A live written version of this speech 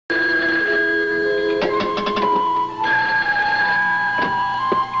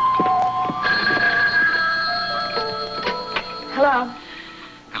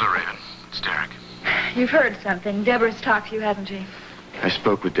You've heard something. Deborah's talked to you, hasn't she? I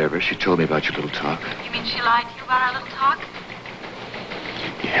spoke with Deborah. She told me about your little talk. You mean she lied to you about our little talk?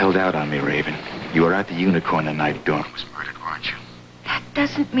 You held out on me, Raven. You were at the Unicorn the night Dorn was murdered, weren't you? That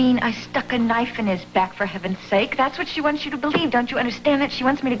doesn't mean I stuck a knife in his back, for heaven's sake. That's what she wants you to believe. Don't you understand that? She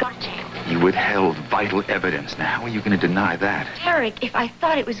wants me to go to jail. You withheld vital evidence. Now, how are you going to deny that? Derek, if I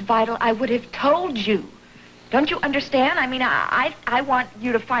thought it was vital, I would have told you. Don't you understand? I mean, I want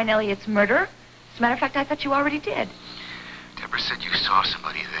you to find Eliot's murderer. As a matter of fact, I thought you already did. Deborah said you saw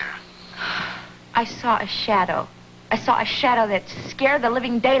somebody there. I saw a shadow. I saw a shadow that scared the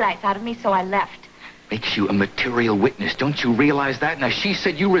living daylights out of me, so I left. Makes you a material witness. Don't you realize that? Now, she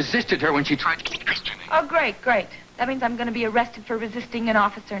said you resisted her when she tried to keep questioning. Oh, great, great. That means I'm going to be arrested for resisting an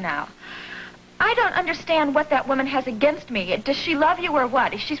officer now. I don't understand what that woman has against me. Does she love you or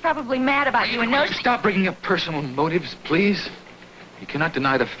what? She's probably mad about you and knows... Stop bringing up personal motives, please. You cannot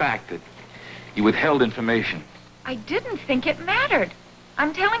deny the fact that you withheld information. I didn't think it mattered.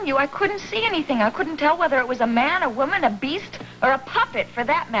 I'm telling you, I couldn't see anything. I couldn't tell whether it was a man, a woman, a beast, or a puppet, for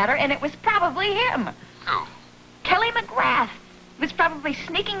that matter, and it was probably him. Who? Kelly McGrath. He was probably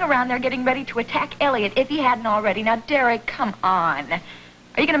sneaking around there getting ready to attack Eliot if he hadn't already. Now, Derek, come on. Are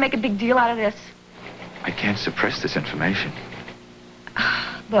you going to make a big deal out of this? I can't suppress this information.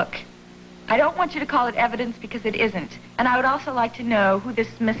 Look, I don't want you to call it evidence because it isn't. And I would also like to know who this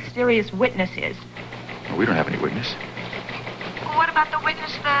mysterious witness is. Well, we don't have any witness. Well, what about the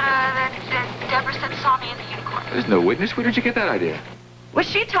witness that Deborah said saw me in the Unicorn? There's no witness. Where did you get that idea? Well,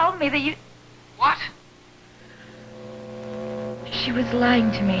 she told me that you... What? She was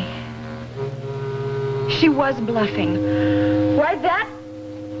lying to me. She was bluffing. Why, that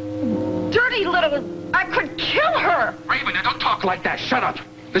dirty little... I could kill her! Raven, now don't talk like that. Shut up.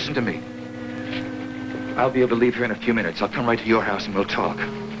 Listen to me. I'll be able to leave here in a few minutes. I'll come right to your house and we'll talk.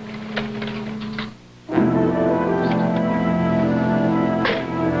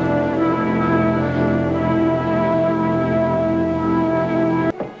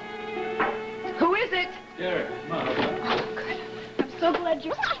 Who is it? Derek, come on. Oh, good. I'm so glad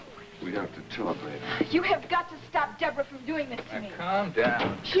you... We have to talk, Raven. You have got to stop Deborah from doing this to me. Calm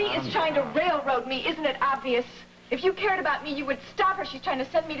down. She is trying to railroad me, isn't it obvious? If you cared about me, you would stop her. She's trying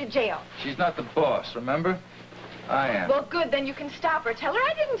to send me to jail. She's not the boss, remember? I am. Well, good, then you can stop her. Tell her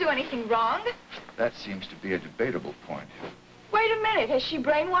I didn't do anything wrong. That seems to be a debatable point. Wait a minute. Has she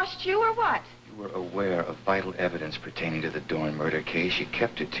brainwashed you or what? You were aware of vital evidence pertaining to the Dorn murder case. You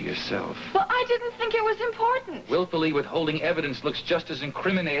kept it to yourself. Well, I didn't think it was important. Willfully withholding evidence looks just as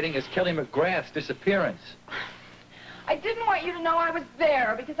incriminating as Kelly McGrath's disappearance. I didn't want you to know I was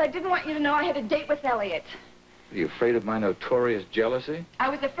there because I didn't want you to know I had a date with Eliot. Are you afraid of my notorious jealousy? I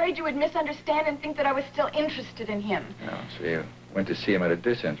was afraid you would misunderstand and think that I was still interested in him. No, so you went to see him at a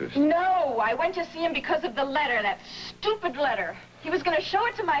disinterest. No, I went to see him because of the letter, that stupid letter. He was going to show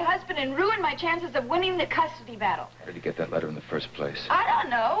it to my husband and ruin my chances of winning the custody battle. How did you get that letter in the first place? I don't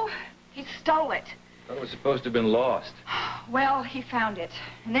know. He stole it. I thought it was supposed to have been lost. Well, he found it.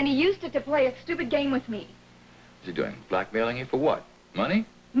 And then he used it to play a stupid game with me. What's he doing? Blackmailing you for what? Money?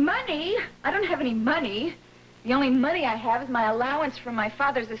 Money? I don't have any money. The only money I have is my allowance from my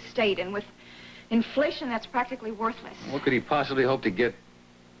father's estate, and with inflation, that's practically worthless. What could he possibly hope to get?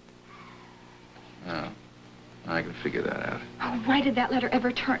 Oh, I can figure that out. Oh, why did that letter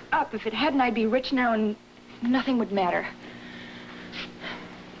ever turn up? If it hadn't, I'd be rich now and nothing would matter.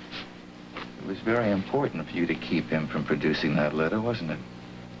 It was very important for you to keep him from producing that letter, wasn't it?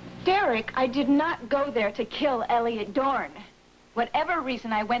 Derek, I did not go there to kill Eliot Dorn. Whatever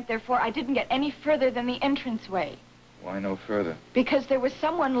reason I went there for, I didn't get any further than the entranceway. Why no further? Because there was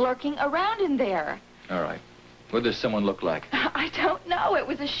someone lurking around in there. All right. What does someone look like? I don't know. It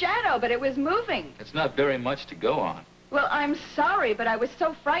was a shadow, but it was moving. It's not very much to go on. Well, I'm sorry, but I was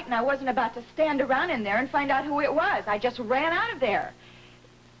so frightened I wasn't about to stand around in there and find out who it was. I just ran out of there.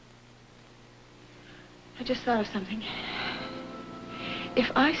 I just thought of something. If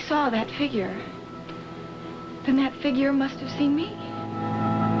I saw that figure, then that figure must have seen me.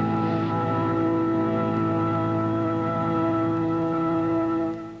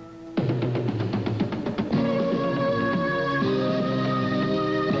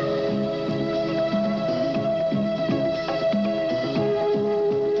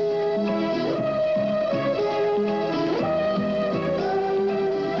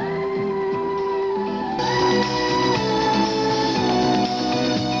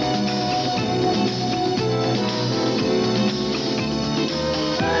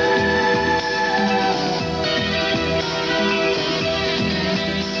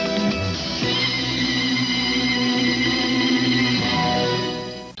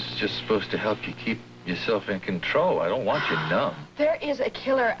 help you keep yourself in control. I don't want you numb. There is a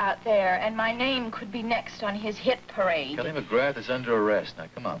killer out there, and my name could be next on his hit parade. Kelly McGrath is under arrest. Now,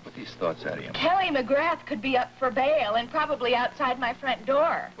 come on, put these thoughts out of you. Kelly McGrath could be up for bail and probably outside my front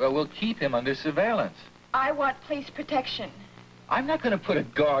door. Well, we'll keep him under surveillance. I want police protection. I'm not going to put a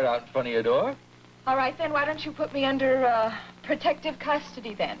guard out in front of your door. All right, then, why don't you put me under protective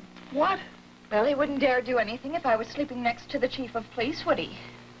custody, then? What? Well, he wouldn't dare do anything if I was sleeping next to the chief of police, would he?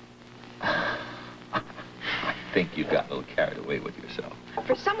 I think you got a little carried away with yourself.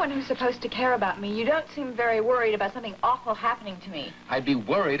 For someone who's supposed to care about me, you don't seem very worried about something awful happening to me. I'd be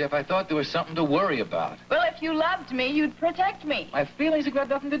worried if I thought there was something to worry about. Well, if you loved me, you'd protect me. My feelings have got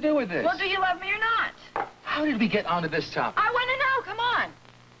nothing to do with this. Well, do you love me or not? How did we get onto this topic? I want to know. Come on.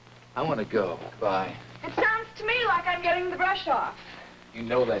 I want to go. Bye. It sounds to me like I'm getting the brush off. You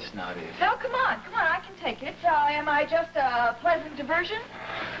know that's not it. No, come on. Come on, I can take it. Am I just a pleasant diversion?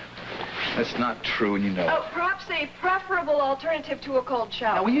 That's not true, and you know Oh, perhaps a preferable alternative to a cold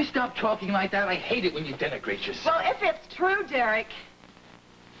shower. Now, will you stop talking like that? I hate it when you denigrate yourself. Well, if it's true, Derek.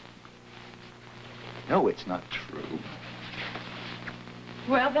 No, it's not true.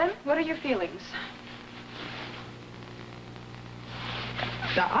 Well, then, what are your feelings?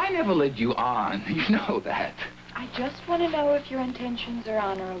 Now, I never led you on. You know that. I just want to know if your intentions are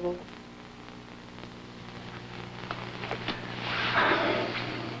honorable.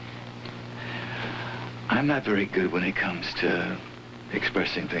 I'm not very good when it comes to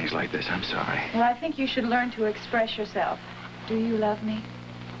expressing things like this. I'm sorry. Well, I think you should learn to express yourself. Do you love me?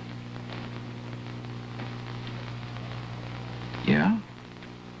 Yeah?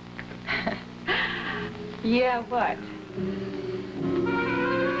 Yeah, what?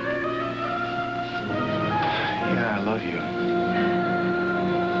 Yeah, I love you.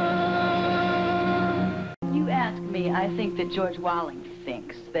 You ask me, I think that George Walling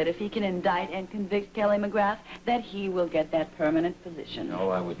thinks that if he can indict and convict Kelly McGrath, that he will get that permanent position. No,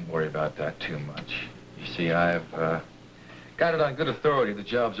 I wouldn't worry about that too much. You see, I've got it on good authority. The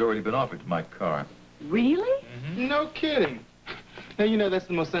job's already been offered to my car. Really? Mm-hmm. No kidding. Now, you know, that's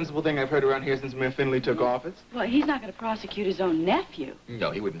the most sensible thing I've heard around here since Mayor Finley took office. Well, he's not going to prosecute his own nephew.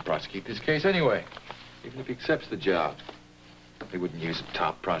 No, he wouldn't prosecute this case anyway, even if he accepts the job. They wouldn't use a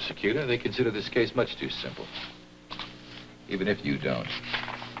top prosecutor. They consider this case much too simple. Even if you don't.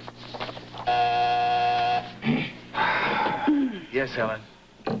 Yes, Helen?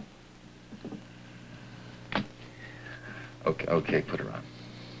 Okay, put her on.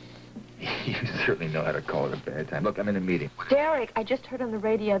 You certainly know how to call it a bad time. Look, I'm in a meeting. Derek, I just heard on the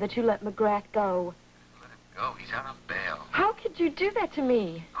radio that you let McGrath go. Let him go. He's out on bail. How could you do that to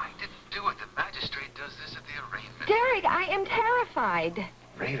me? I didn't do it. The magistrate does this at the arraignment. Derek, I am terrified.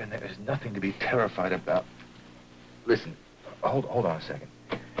 Raven, there is nothing to be terrified about. Listen, hold on a second.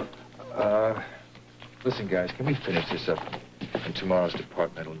 Listen, guys, can we finish this up in tomorrow's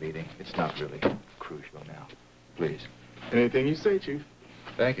departmental meeting? It's not really crucial now. Please. Anything you say, Chief.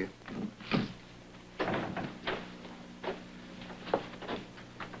 Thank you.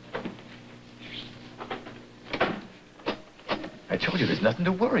 I told you there's nothing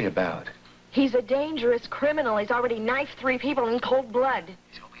to worry about. He's a dangerous criminal. He's already knifed 3 people in cold blood.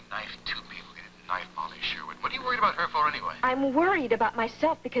 He's only knifed 2 people. He didn't knife Molly Sherwood. What are you worried about her for anyway? I'm worried about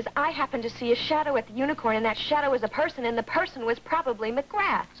myself because I happened to see a shadow at the Unicorn, and that shadow was a person, and the person was probably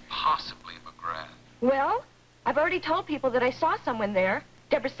McGrath. It's possibly McGrath. Well, I've already told people that I saw someone there.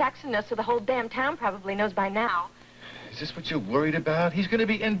 Deborah Saxon knows, so the whole damn town probably knows by now. Is this what you're worried about? He's going to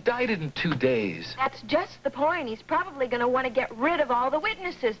be indicted in 2 days. That's just the point. He's probably going to want to get rid of all the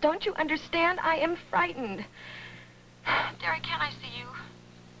witnesses. Don't you understand? I am frightened. Derek, can't I see you?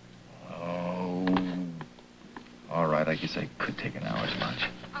 Oh. All right, I guess I could take an hour's lunch.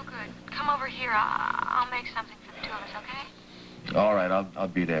 Oh, good. Come over here. I'll make something for the 2 of us, okay? All right, I'll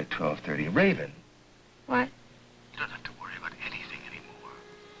be there at 12:30. Raven. What? You don't have to worry about anything anymore.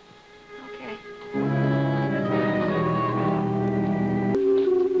 Okay.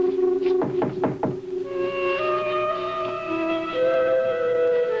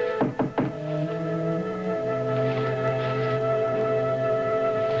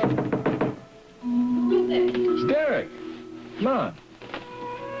 It's Derek. Come on.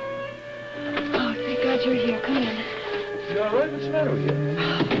 Oh, thank God you're here. Come in. You all right? What's the matter with you?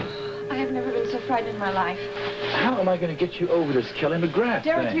 I have never been so frightened in my life. How am I going to get you over this Kelly McGrath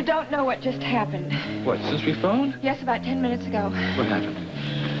Derek, thing? you don't know what just happened. What, since we phoned? Yes, about 10 minutes ago. What happened?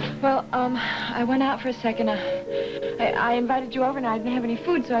 Well, I went out for a second. I invited you over, and I didn't have any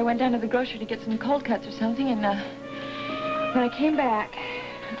food, so I went down to the grocery to get some cold cuts or something, and when I came back,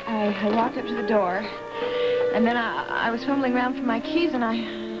 I walked up to the door, and then I was fumbling around for my keys, and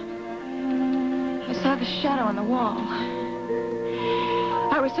saw the shadow on the wall.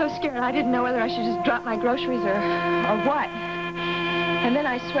 I was so scared I didn't know whether I should just drop my groceries or what. And then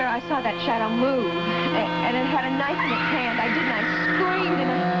I swear I saw that shadow move. And it had a knife in its hand. I did, and I screamed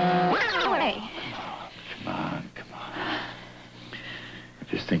and I ran away. Come on. I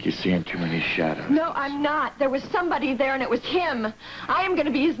just think you're seeing too many shadows. No, I'm not. There was somebody there, and it was him. I am going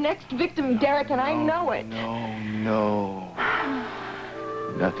to be his next victim, Derek, and I know it. No.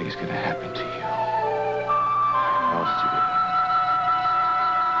 Nothing's going to happen to you. I'll see you.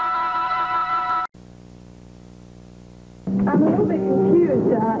 I'm a little bit confused.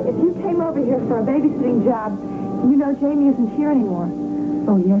 If you came over here for a babysitting job, you know Jamie isn't here anymore.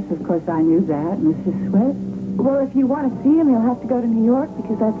 Oh, yes, of course I knew that, Mrs. Swift. Well, if you want to see him, you'll have to go to New York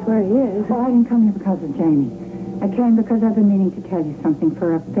because that's where he is. Well, I didn't come here because of Jamie. I came because I've been meaning to tell you something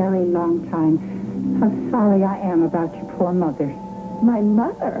for a very long time. How sorry I am about your poor mother. My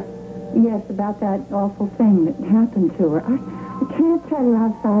mother? Yes, about that awful thing that happened to her. I can't tell you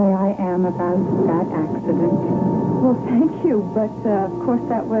how sorry I am about that accident. Well, thank you, but of course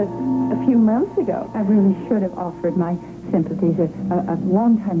that was a few months ago. I really should have offered my sympathies a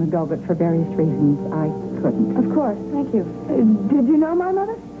long time ago, but for various reasons I couldn't. Of course, thank you. Did you know my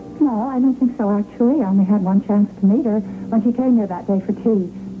mother? No, I don't think so, actually. I only had one chance to meet her when she came here that day for tea,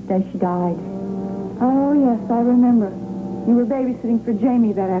 the day she died. Oh, yes, I remember. You were babysitting for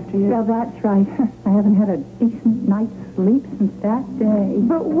Jamie that afternoon. Well, that's right. I haven't had a decent night's sleep since that day.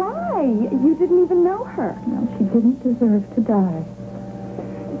 But why? You didn't even know her. No, she didn't deserve to die.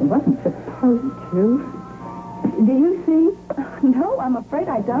 She wasn't supposed to. Do you see? No, I'm afraid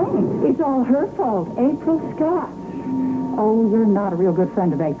I don't. It's all her fault. April Scott. Oh, you're not a real good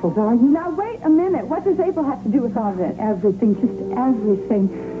friend of April's, are you? Now, wait a minute. What does April have to do with all this? Everything, just everything.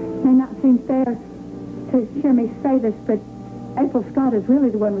 It may not seem fair to hear me say this, but April Scott is really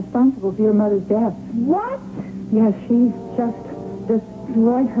the one responsible for your mother's death. What? Yes, she just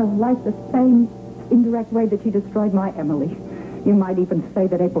destroyed her life the same indirect way that she destroyed my Emily. You might even say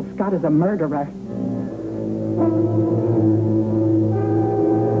that April Scott is a murderer.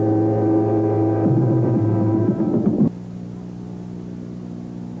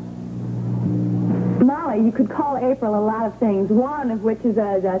 Molly, you could call April a lot of things, one of which is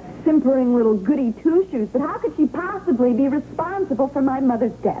a simpering little goody two-shoes, but how could she possibly be responsible for my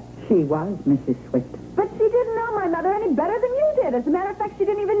mother's death? She was, Mrs. Swift. But she didn't know my mother any better than you did. As a matter of fact, she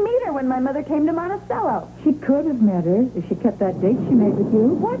didn't even meet her when my mother came to Monticello. She could have met her if she kept that date she made with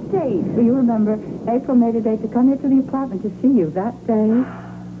you. What date? Do you remember? April made a date to come here to the apartment to see you that day.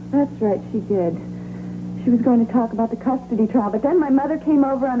 That's right, she did. She was going to talk about the custody trial, but then my mother came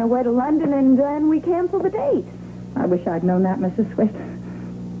over on her way to London, and then we canceled the date. I wish I'd known that, Mrs. Swift.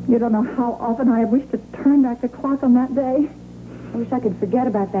 You don't know how often I have wished to turn back the clock on that day. I wish I could forget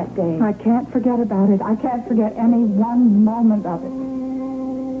about that day. I can't forget about it. I can't forget any one moment of it.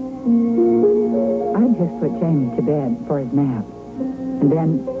 I just put Jamie to bed for his nap. And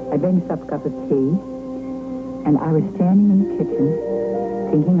then I made myself a cup of tea, and I was standing in the kitchen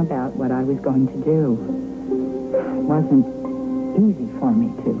thinking about what I was going to do. It wasn't easy for me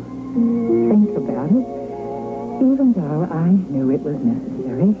to think about it, even though I knew it was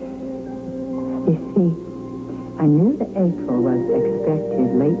necessary. You see, I knew that April was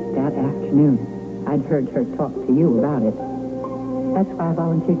expected late that afternoon. I'd heard her talk to you about it. That's why I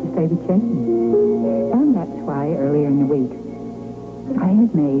volunteered to stay with Jamie. And that's why, earlier in the week, I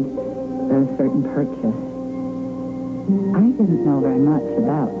had made a certain purchase. I didn't know very much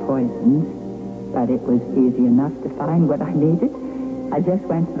about poisons, but it was easy enough to find what I needed. I just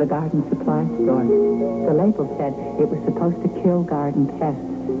went to the garden supply store. The label said it was supposed to kill garden pests,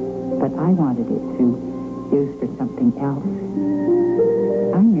 but I wanted it to use for something else.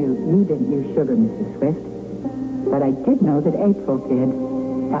 I knew you didn't use sugar, Mrs. Swift, but I did know that April did.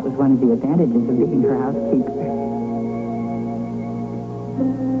 That was one of the advantages of being her housekeeper.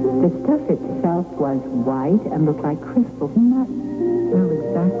 The stuff itself was white and looked like crystals, not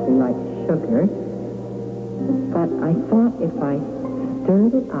exactly like sugar. But I thought if I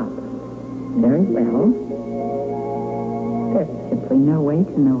stirred it up very well, there's simply no way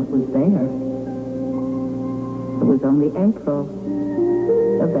to know it was there. It was only April,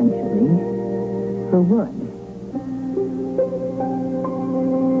 eventually, who would.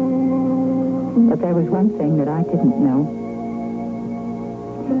 But there was one thing that I didn't know.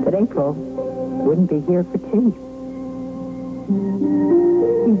 That April wouldn't be here for tea.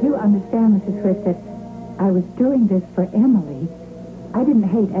 You do understand, Mrs. Swift, that I was doing this for Emily. I didn't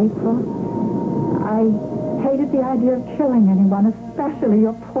hate April. I hated the idea of killing anyone, especially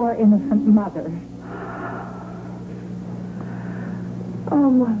your poor innocent mother. Oh,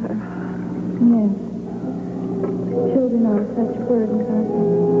 Mother. Yes. Children are such burdens, aren't they?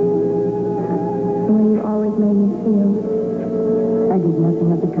 The way you always made me feel. I did nothing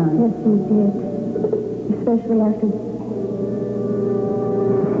of the kind. Yes, you did. Especially after...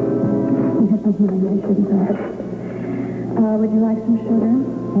 Never mind, I shouldn't have. Would you like some sugar?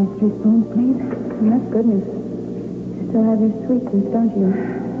 Yes, 3 spoons, please. That's good news. You still have your sweetness, don't you?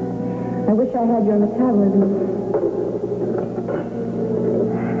 I wish I had your metabolism.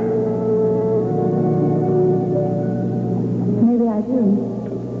 Maybe I do.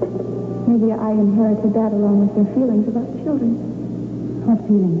 Maybe I inherited that along with your feelings about children. What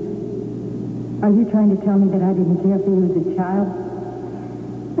feelings? Are you trying to tell me that I didn't care for you as a child?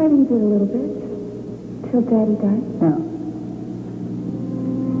 Maybe you did a little bit. Till Daddy died. No.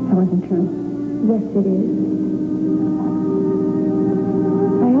 That wasn't true. Yes, it is.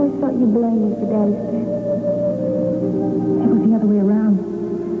 I always thought you blamed me for Daddy's death. It was the other way around.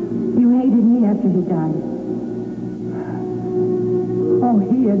 You hated me after he died. Oh,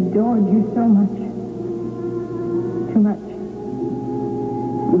 he adored you so much. Too much.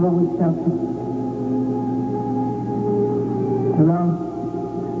 You always felt it. Alone.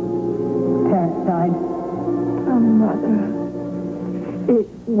 Parents died. Oh, Mother. It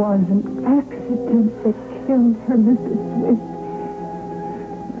was an accident that killed her, Mrs. Swift.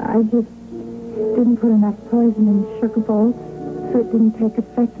 I just didn't put enough poison in the sugar bowl, so it didn't take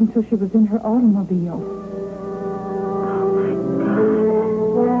effect until she was in her automobile.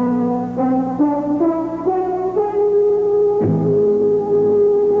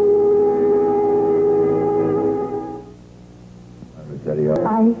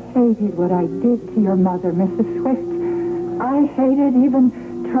 I hated what I did to your mother, Mrs. Swift. I hated even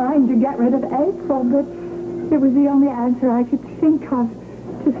trying to get rid of April, but it was the only answer I could think of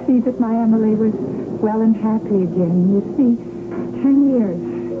to see that my Emily was well and happy again. You see, 10 years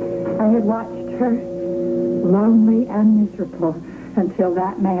I had watched her lonely and miserable until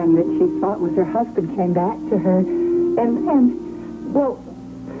that man that she thought was her husband came back to her. And well,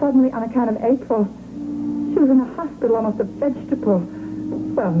 suddenly on account of April, she was in a hospital, almost a vegetable.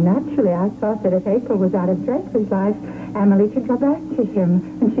 Well, naturally, I thought that if April was out of Drake's life, Emily could go back to him,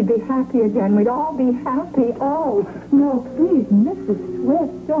 and she'd be happy again. We'd all be happy. Oh, no, please, Mrs.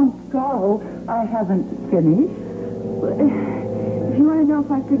 Swift, don't go. I haven't finished. If you want to know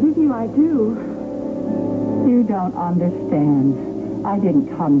if I forgive you, I do. You don't understand. I didn't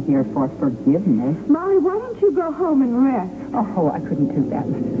come here for forgiveness. Molly, why don't you go home and rest? Oh, I couldn't do that,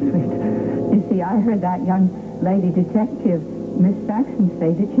 Mrs. Swift. You see, I heard that young lady detective, Miss Saxon,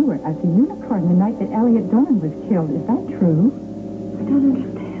 say that you were at the Unicorn the night that Eliot Dorn was killed. Is that true? I don't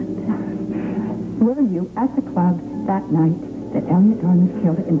understand. Were you at the club that night that Eliot Dorn was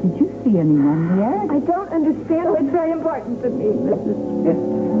killed, and did you see anyone there? I don't understand. Oh, it's very important to me, Mrs. It's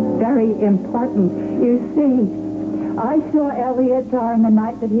very important. You see, I saw Eliot Dorn the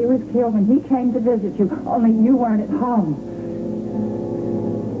night that he was killed when he came to visit you, only you weren't at home.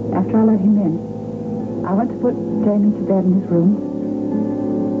 After I let him in, I went to put Jamie to bed in his room.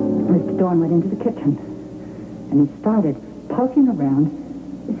 Mr. Dorn went into the kitchen, and he started poking around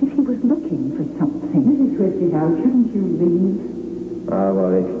as if he was looking for something. Mrs. Swift, now, shouldn't you leave?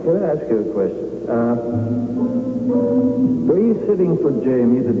 Molly, can I ask you a question? Were you sitting for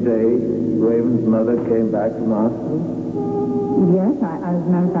Jamie the day Raven's mother came back from the hospital? Yes, as a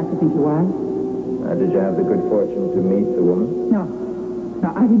matter of fact, I think you was. Did you have the good fortune to meet the woman? No,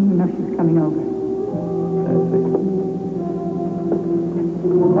 I didn't even know she was coming over. I see.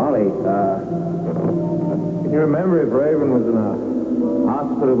 Molly, can you remember if Raven was in a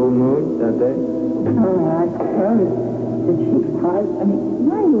hospitable mood that day? Oh, I suppose. Did she fight? I mean,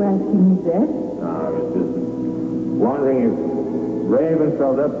 why are you asking me this? I was just wondering if Raven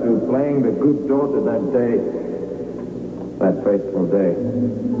felt up to playing the good daughter that day, that fateful day,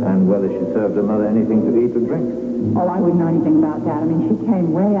 and whether she served her mother anything to eat or drink. Oh, I wouldn't know anything about that. I mean, she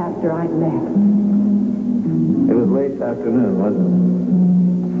came way after I left. It was late afternoon, wasn't it?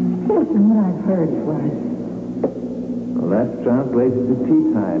 Yes, and what I've heard it was. Well, that translates to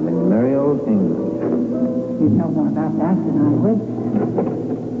tea time in merry old England. You'd know more about that than I would.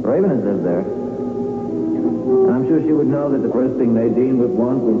 Raven has lived there. And I'm sure she would know that the first thing Nadine would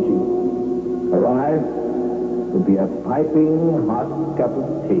want when she arrived would be a piping hot cup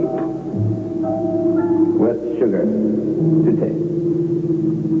of tea with sugar to taste.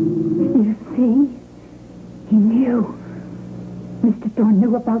 You see? He knew. Mr. Dorn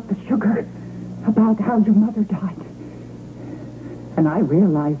knew about the sugar, about how your mother died. And I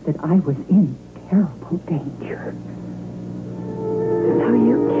realized that I was in terrible danger. So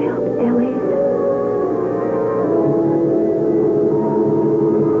you killed Eliot?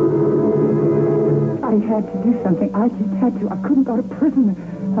 I had to do something. I just had to. I couldn't go to prison.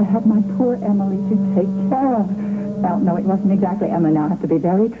 I had my poor Emily to take care of. Well, no, it wasn't exactly Emma. Now, I have to be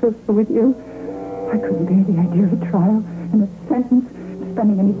very truthful with you. I couldn't bear the idea of a trial and a sentence,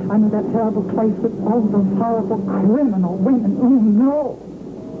 spending any time in that terrible place with all those horrible criminal women. Oh, no.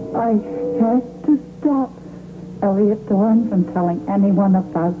 I had to stop Eliot Thorne from telling anyone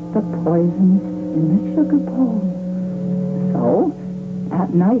about the poisons in the sugar bowl. So,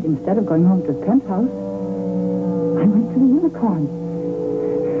 at night, instead of going home to the penthouse, I went to the Unicorn.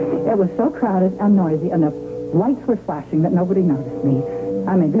 It was so crowded and noisy, and the lights were flashing that nobody noticed me.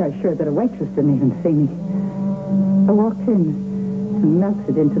 I'm very sure that a waitress didn't even see me. I walked in and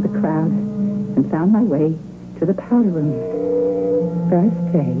melted into the crowd and found my way to the powder room, where I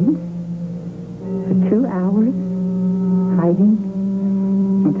stayed for 2 hours, hiding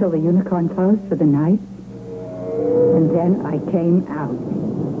until the Unicorn closed for the night, and then I came out.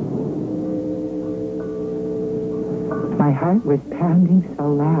 My heart was pounding so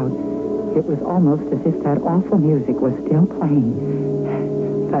loud, it was almost as if that awful music was still playing.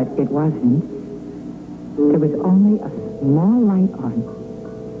 But it wasn't. There was only a small light on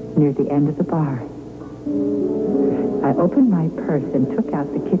near the end of the bar. I opened my purse and took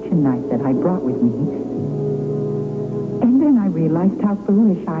out the kitchen knife that I brought with me. And then I realized how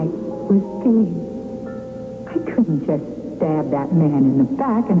foolish I was being. I couldn't just stab that man in the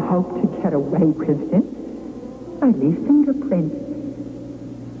back and hope to get away with it. I'd leave fingerprints.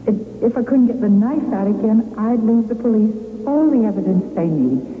 If I couldn't get the knife out again, I'd leave the police all the evidence they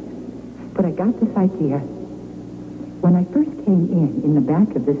need. But I got this idea. When I first came in the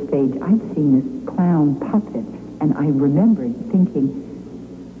back of the stage, I'd seen this clown puppet, and I remembered thinking,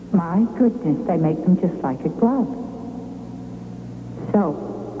 my goodness, they make them just like a glove. So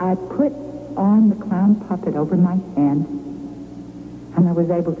I put on the clown puppet over my hand, and I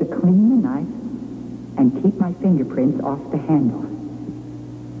was able to clean the knife and keep my fingerprints off the handle.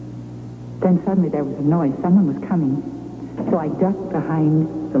 Then suddenly there was a noise. Someone was coming. So I ducked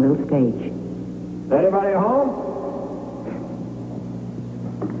behind the little stage. Anybody home?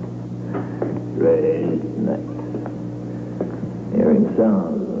 Strange night. Hearing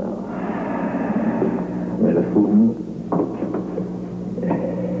sounds now. Made a fool move.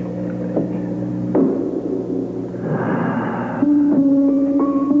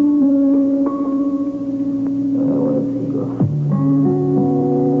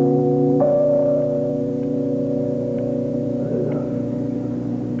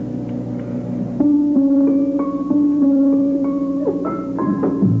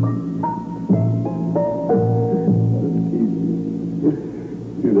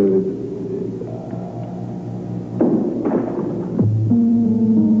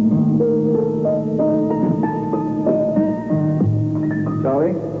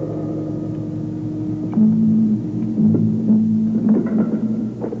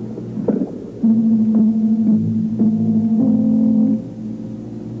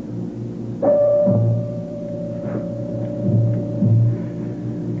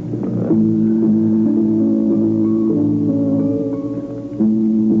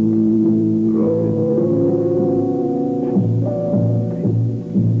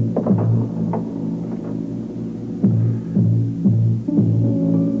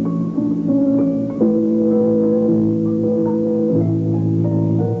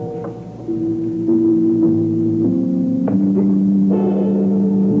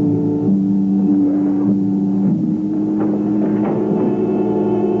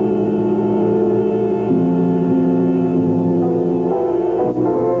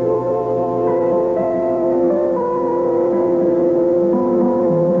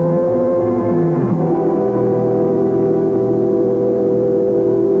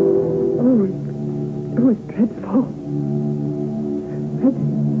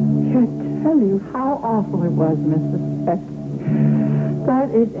 Mrs. Peck. But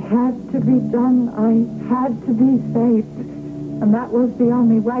it had to be done. I had to be safe. And that was the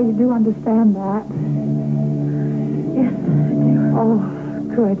only way. You do understand that? Yes, I do. Oh,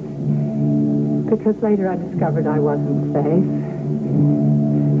 good. Because later I discovered I wasn't safe.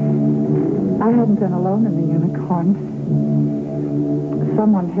 I hadn't been alone in the Unicorn.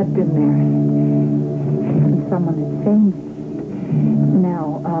 Someone had been there. And someone had seen me.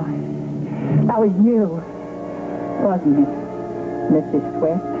 Now, that was you. Wasn't it, Mrs.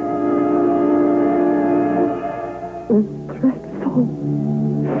 Swift? It was dreadful.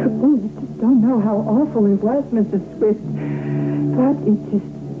 Oh, you just don't know how awful it was, Mrs. Swift. But it just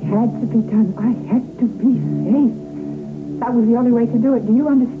had to be done. I had to be safe. That was the only way to do it. Do you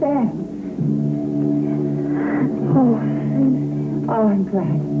understand? Oh, I'm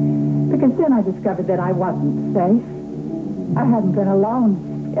glad. Because then I discovered that I wasn't safe. I hadn't been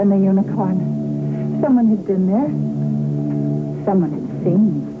alone in the unicorn. Someone had been there. Someone had seen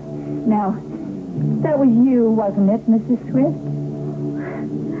me. Now, that was you, wasn't it, Mrs. Swift?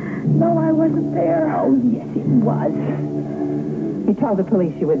 No, I wasn't there. Oh, yes, it was. You told the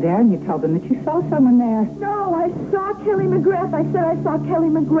police you were there, and you told them that you saw someone there. No, I saw Kelly McGrath. I said I saw Kelly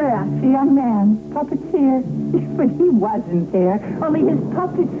McGrath. The young man, puppeteer. But he wasn't there. Only his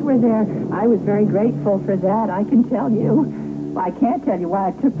puppets were there. I was very grateful for that, I can tell you. Well, I can't tell you why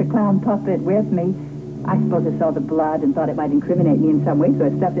I took the clown puppet with me. I suppose I saw the blood and thought it might incriminate me in some way, so I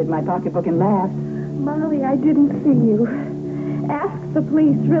stuffed it in my pocketbook and laughed. Molly, I didn't see you. Ask the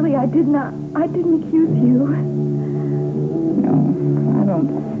police. Really, I didn't accuse you. No,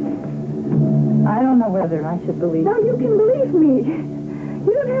 I don't know whether I should believe No, you can believe me.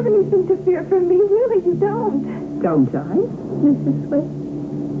 You don't have anything to fear from me. Really, you don't. Don't I, Mrs. Swift?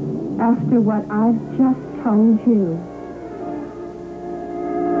 After what I've just told you.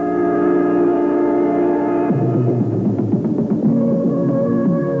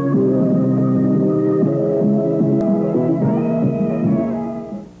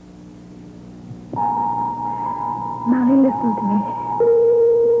 Molly, listen to me.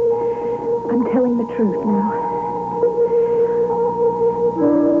 I'm telling the truth now.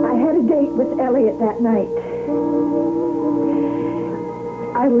 I had a date with Eliot that night.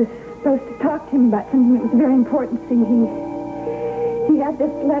 I was supposed to talk to him about something that was very important. See, he had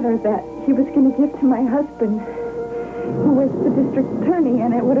this letter that he was going to give to my husband, who was the district attorney,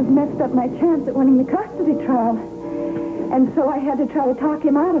 and it would have messed up my chance at winning the custody trial. And so I had to try to talk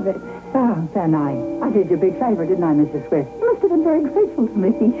him out of it. Oh, then I did you a big favor, didn't I, Mrs. Swift? You must have been very grateful to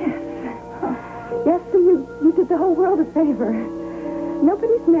me. Yes, so you did the whole world a favor.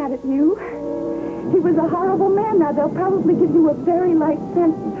 Nobody's mad at you. He was a horrible man. Now, they'll probably give you a very light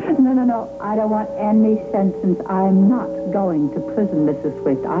sentence. No. I don't want any sentence. I'm not going to prison, Mrs.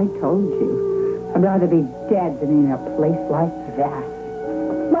 Swift. I told you. I'd rather be dead than in a place like that.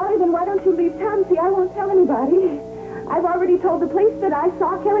 Molly, then why don't you leave town? See, I won't tell anybody. I've already told the police that I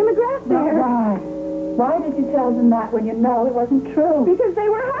saw Kelly McGrath there. Why? Why did you tell them that when you know it wasn't true? Because they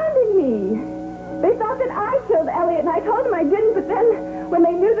were hounding me. They thought that I killed Eliot, and I told them I didn't, but then when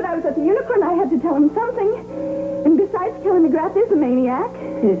they knew that I was at the unicorn, I had to tell them something. And besides, Kelly McGrath is a maniac.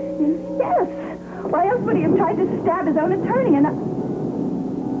 Is he? Yes. Why else would he have tried to stab his own attorney? And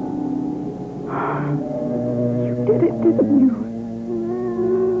You did it, didn't you?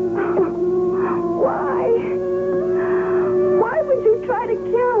 Why? Why would you try to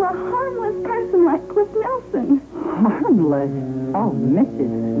kill a harmless person like Cliff Nelson? Harmless? Oh,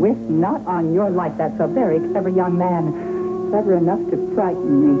 Mrs. Swift, not on your life. That's a very clever young man. Clever enough to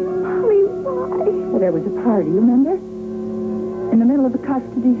frighten me. Molly, why? Well, there was a party, you remember? In the middle of the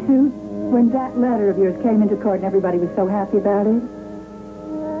custody suit, when that letter of yours came into court and everybody was so happy about it.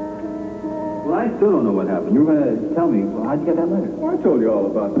 Well, I still don't know what happened. You were going to tell me. Well, how'd you get that letter? Well, I told you all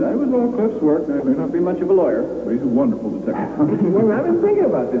about that. It was all Cliff's work. I may not be much of a lawyer, but he's a wonderful detective. Well, I've been thinking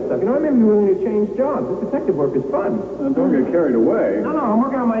about this stuff. You know, I may be willing to change jobs. This detective work is fun. Don't get carried away. No, I'm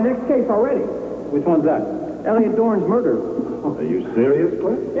working on my next case already. Which one's that? Eliot Dorn's murder. Are you serious,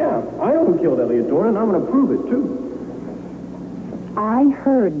 Cliff? Yeah, I know who killed Eliot Dorn, and I'm going to prove it, too. I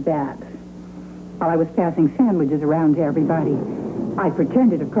heard that while I was passing sandwiches around to everybody. I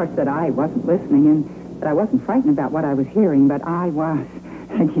pretended, of course, that I wasn't listening and that I wasn't frightened about what I was hearing, but I was.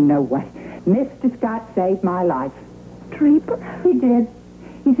 And you know what? Mr. Scott saved my life. Draper? He did.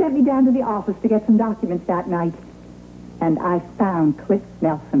 He sent me down to the office to get some documents that night. And I found Cliff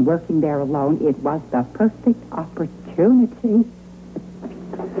Nelson working there alone. It was the perfect opportunity.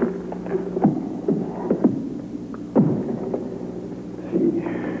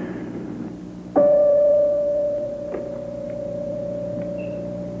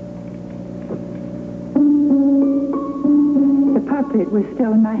 It was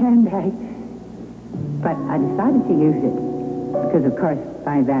still in my handbag. But I decided to use it. Because, of course,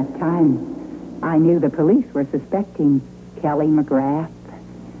 by that time, I knew the police were suspecting Kelly McGrath.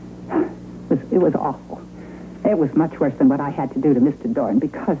 It was awful. It was much worse than what I had to do to Mr. Dorn.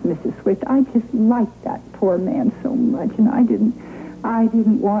 Because, Mrs. Swift, I just liked that poor man so much. And I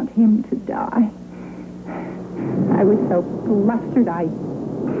didn't want him to die. I was so flustered, I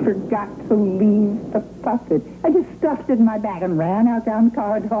forgot to leave the puppet. I just stuffed it in my bag and ran out down the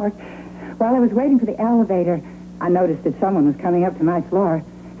corridor. While I was waiting for the elevator, I noticed that someone was coming up to my floor.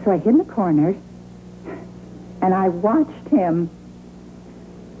 So I hid in the corner, and I watched him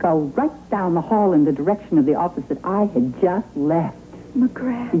go right down the hall in the direction of the office that I had just left.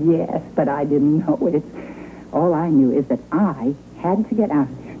 McGrath? Yes, but I didn't know it. All I knew is that I had to get out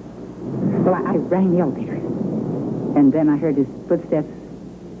of there. So I rang the elevator. And then I heard his footsteps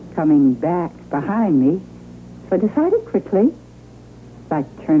coming back behind me. So I decided quickly I'd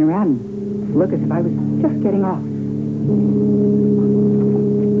turn around and look as if I was just getting off.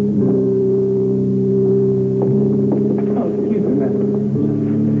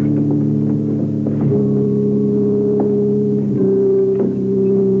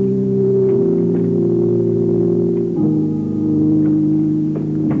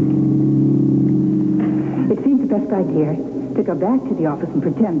 Idea to go back to the office and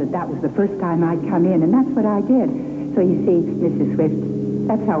pretend that that was the first time I'd come in, and that's what I did. So you see, Mrs. Swift,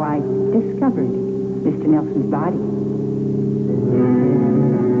 that's how I discovered Mr. Nelson's body.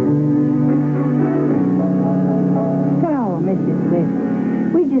 So, Mrs. Swift,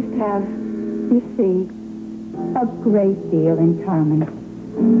 we just have, you see, a great deal in common.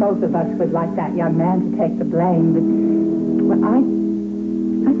 Both of us would like that young man to take the blame, but well, I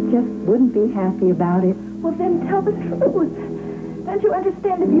just wouldn't be happy about it. Well, then tell the truth. Don't you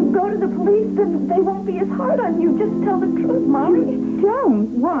understand? If you go to the police, then they won't be as hard on you. Just tell the truth, Molly. You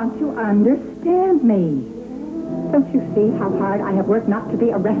don't want to understand me. Don't you see how hard I have worked not to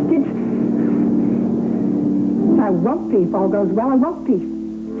be arrested? I won't be if all goes well. I won't be.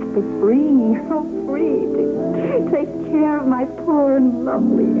 I'll be free, so free to take care of my poor and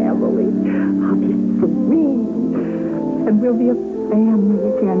lovely Emily. I'll be free. And we'll be a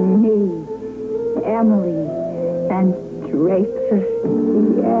family again, me. Emily and Dreyfus,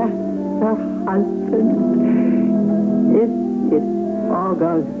 yes, the husband. If it all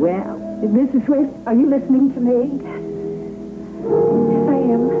goes well. Mrs. Swift, are you listening to me? Yes, I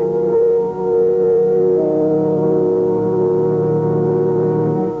am.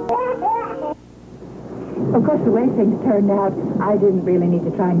 Of course, the way things turned out, I didn't really need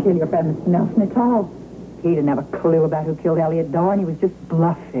to try and kill your friend, Mr. Nelson, at all. He didn't have a clue about who killed Eliot Dorn. He was just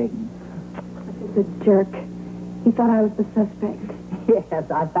bluffing. The jerk. He thought I was the suspect. Yes,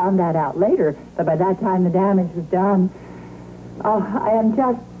 I found that out later, but by that time the damage was done. Oh, I am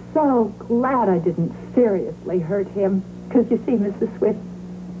just so glad I didn't seriously hurt him. Because you see, Mrs. Swift,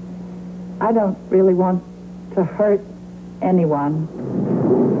 I don't really want to hurt anyone.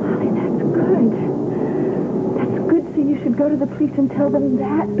 Molly, that's good. That's good, so you should go to the police and tell them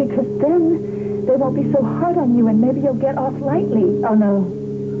that, because then they won't be so hard on you and maybe you'll get off lightly. Oh, no.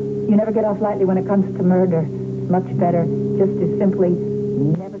 You never get off lightly when it comes to murder. It's much better just to simply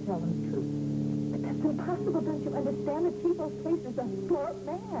never tell them the truth. But that's impossible, don't you understand? The chief of police is a smart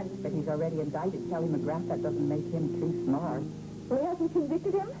man. But he's already indicted Kelly McGrath. That doesn't make him too smart. Well, he hasn't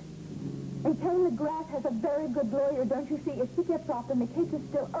convicted him? And Kelly McGrath has a very good lawyer, don't you see? If he gets off, then the case is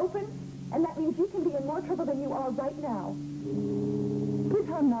still open, and that means you can be in more trouble than you are right now. But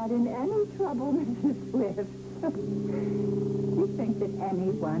I'm not in any trouble, Mrs. Swift. You think that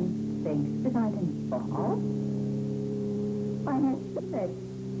anyone thinks that I'm involved? Why not say?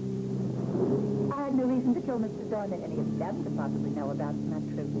 I had no reason to kill Mr. Dorn, and any of them could possibly know about it. Not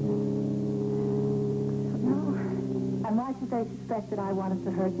true. No. And why should they suspect that I wanted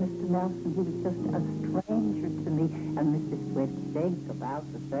to hurt Mr. Nelson? He was just a stranger to me. And Mrs. Swift thinks about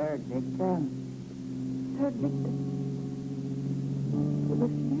the third victim. Third victim? It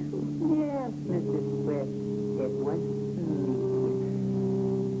was you? Yes, Mrs. Swift. It was me.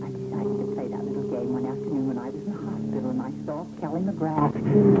 I decided to play that little game one afternoon when I was in the hospital and I saw Kelly McGrath. He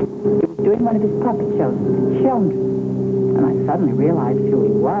was doing one of his puppet shows with children. And I suddenly realized who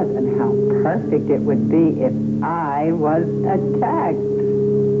he was and how perfect it would be if I was attacked.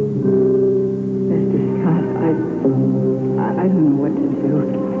 Mr. Scott, I don't know what to do. I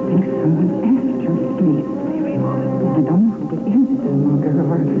think someone's after me. I don't know who it is, the mugger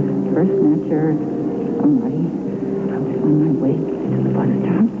or the first snatcher. Somebody. I was on my way to the bus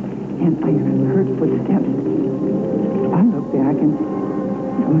stop, and I heard footsteps. I looked back, and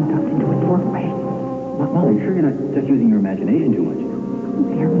someone ducked into a doorway. Molly, you sure you're not just using your imagination too much?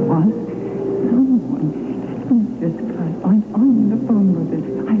 There was someone. Just I'm on the phone with it.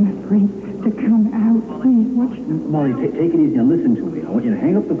 I'm afraid to come out. Please, watch them. Molly, take it easy and listen to me. I want you to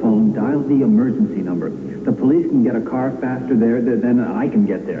hang up the phone, dial the emergency number. The police can get a car faster there than I can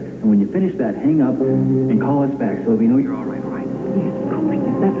get there. And when you finish that, hang up and call us back so we know you're all right, all right? Yes, of course.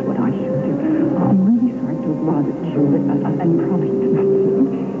 That's what I should do. I'm really sorry to have bothered you, but I'm probably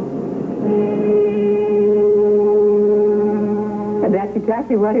And that's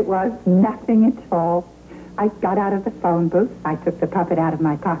exactly what it was. Nothing at all. I got out of the phone booth. I took the puppet out of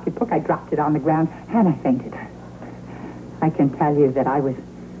my pocketbook. I dropped it on the ground, and I fainted. I can tell you that I was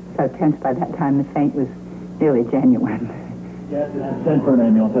so tense by that time the faint was really genuine. Yes, and I sent for an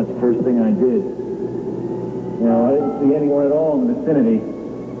ambulance. That's the first thing I did. No, I didn't see anyone at all in the vicinity.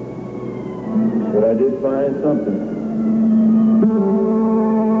 But I did find something.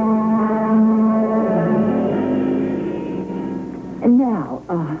 And now,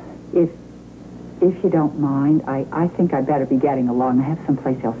 if you don't mind, I think I better be getting along. I have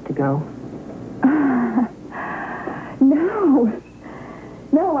someplace else to go.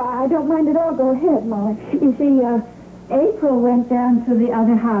 No, I don't mind at all. Go ahead, Molly. You see, April went down to the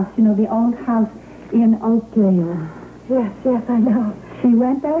other house, you know, the old house in Oakdale. Yes, I know. She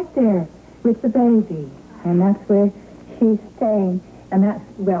went back there with the baby, and that's where she's staying. And that's,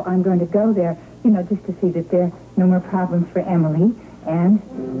 well, I'm going to go there, you know, just to see that there are no more problems for Emily, and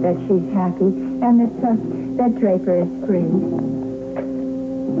that she's happy, and that Draper is free.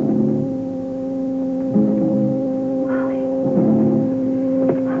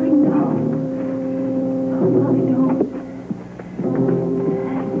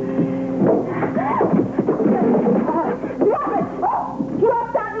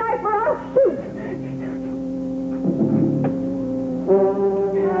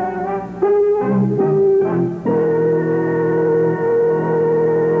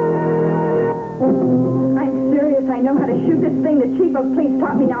 Please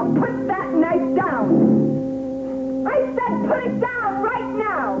taught me now. Put that knife down. I said put it down right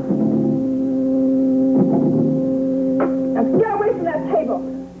now. Now get away from that table.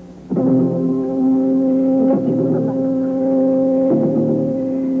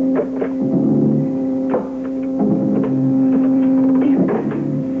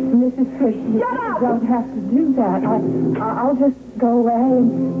 Mrs. Christian, you don't have to do that. I'll just go away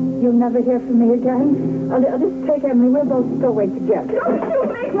and you'll never hear from me again. I'll just take Emily. We'll both go away together. Don't you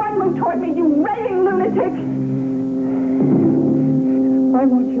make one move toward me, you raving lunatic! Why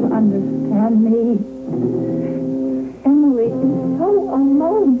won't you understand me? Emily is so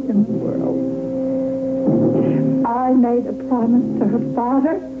alone in the world. I made a promise to her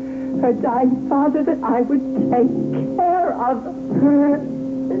father, her dying father, that I would take care of her.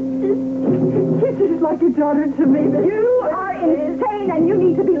 She's like a daughter to me. You are insane and you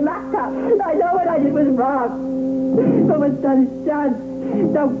need to be locked up. I know what I did was wrong. But what's done is done.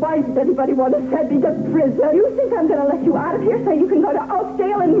 Now, why does anybody want to send me to prison? You think I'm going to let you out of here so you can go to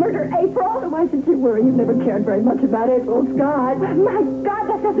Oakdale and murder April? Why should you worry? You've never cared very much about April Scott. My God,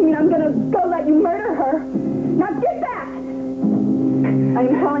 that doesn't mean I'm going to go let you murder her. Now, get back! I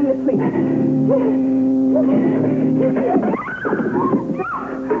am calling the police.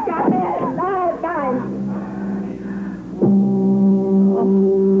 Got it. Fine.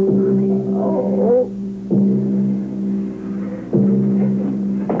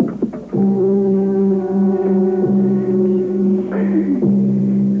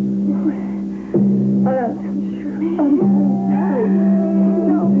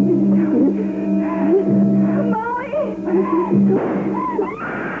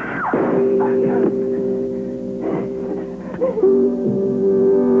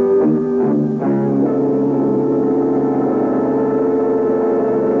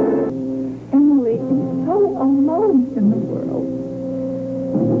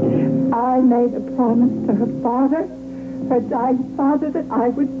 Promise to her father, her dying father, that I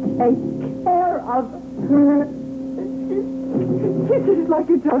would take care of her. She's like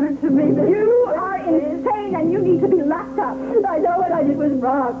a daughter to me. You are insane and you need to be locked up. I know what I did was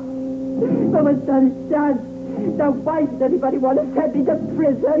wrong. But what's done is done. Now, why does anybody want to send me to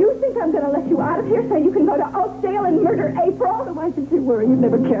prison? You think I'm going to let you out of here so you can go to Oakdale and murder April? Why should you worry? You've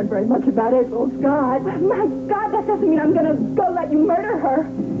never cared very much about April Scott. My God, that doesn't mean I'm going to go let you murder her.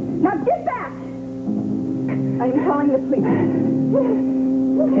 Now, get back! I'm calling the police.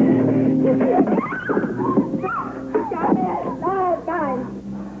 Got it. Fine.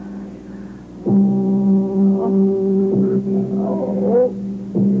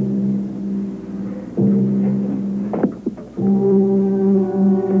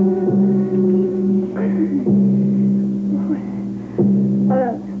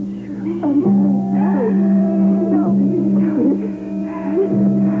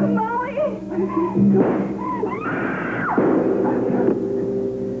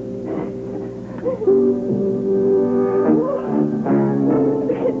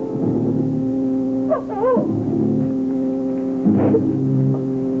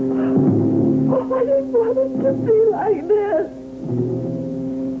 I didn't want it to be like this.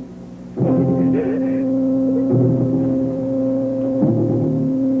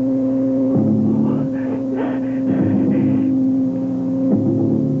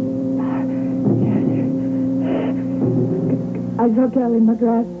 I saw Kelly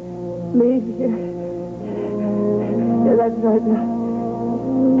McGrath leave here. Yeah, that's right.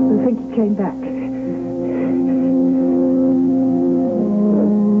 I think he came back.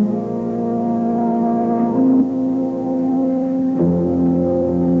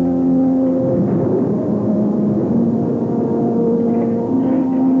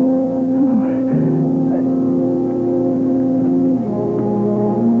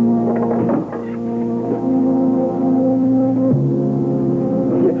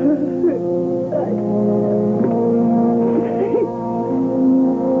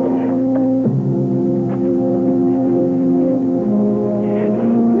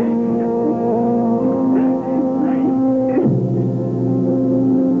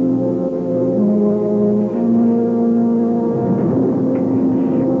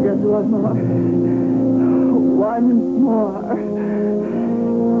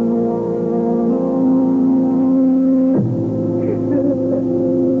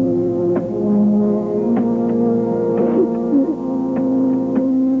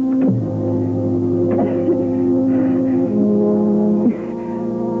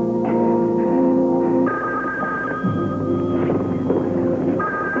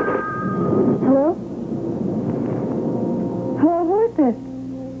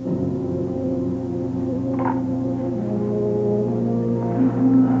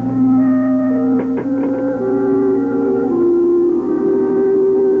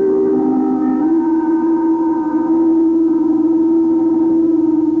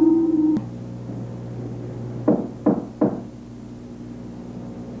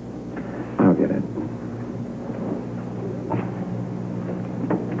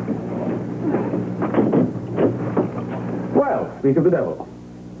 speak of the devil.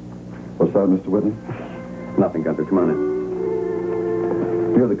 What's that, Mr. Whitney? Nothing, Gunther. Come on in.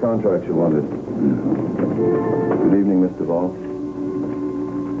 You're the contract you wanted. Good evening, Mr. Vall.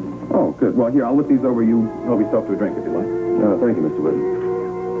 Oh, good. Well, here, I'll look these over. You help yourself to a drink if you like. Thank you, Mr. Whitney.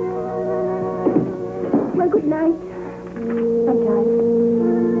 Well, good night. I'm tired.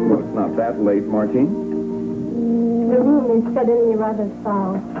 Well, it's not that late, Martine. The room is suddenly rather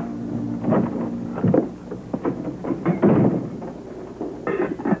foul.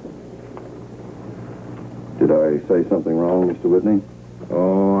 Did I say something wrong, Mr. Whitney?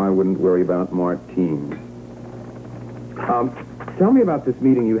 Oh, I wouldn't worry about Martine. Tell me about this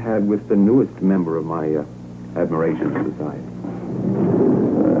meeting you had with the newest member of my Admiration Society.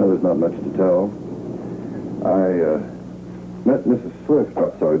 There's not much to tell. I met Mrs. Swift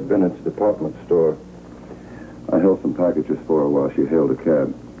outside Bennett's department store. I held some packages for her while she hailed a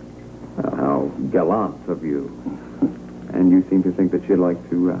cab. How gallant of you. And you seem to think that she'd like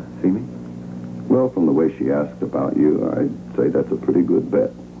to see me? Well, from the way she asked about you, I'd say that's a pretty good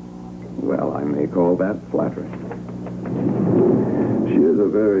bet. Well, I may call that flattering. She is a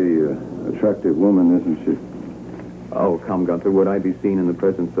very attractive woman, isn't she? Oh, come, Gunther. Would I be seen in the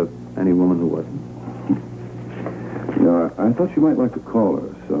presence of any woman who wasn't? I thought you might like to call her,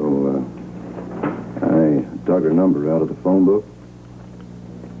 so I dug her number out of the phone book.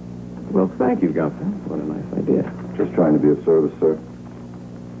 Well, thank you, Gunther. What a nice idea. Just trying to be of service, sir.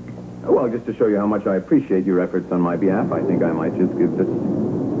 Well, just to show you how much I appreciate your efforts on my behalf, I think I might just give this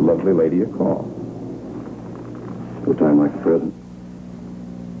lovely lady a call. No time like the present.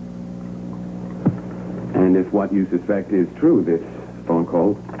 And if what you suspect is true, this phone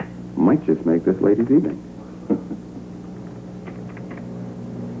call might just make this lady's evening.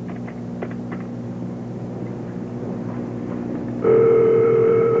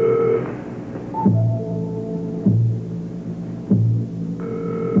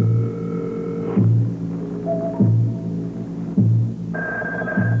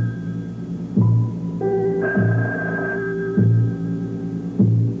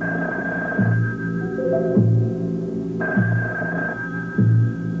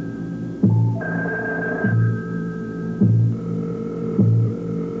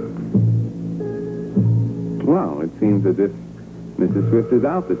 Well, it seems as if Mrs. Swift is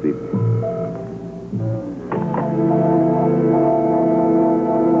out this evening.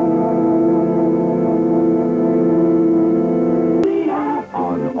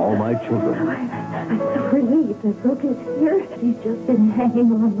 On All My Children. I'm so relieved that Brooke is here. He's just been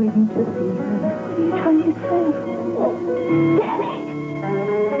hanging on waiting to see her. What are you trying to say? Daddy!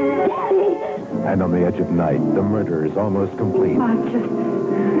 Daddy! And on the edge of night, the murder is almost complete. I just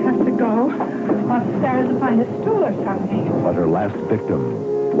have to go upstairs and find a stool or something. But her last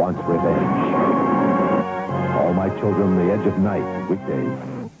victim wants revenge. All My Children, the edge of night, weekdays.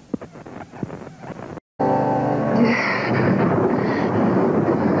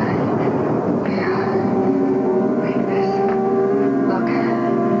 Look,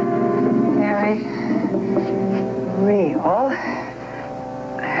 very real.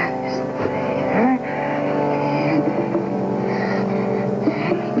 Is there.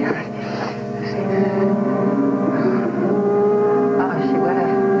 Oh, she would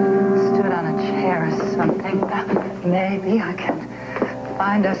have stood on a chair or something. Maybe I can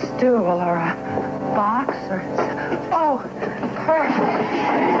find a stool or a box or... Oh, perfect.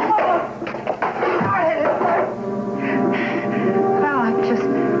 Oh, well, I just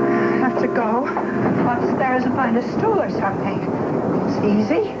have to go upstairs and find a stool or something.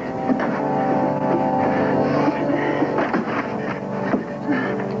 It's easy.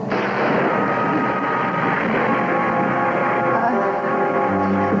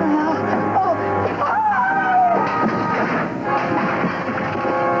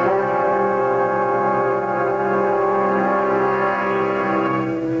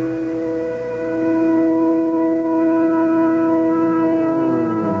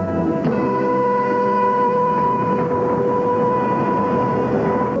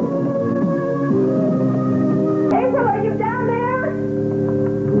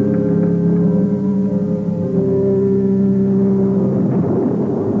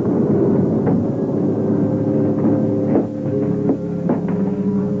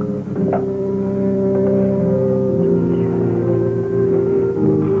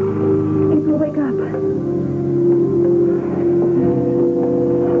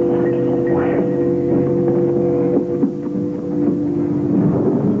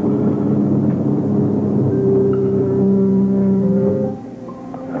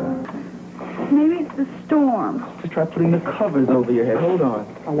 Try putting the covers over your head. Hold on.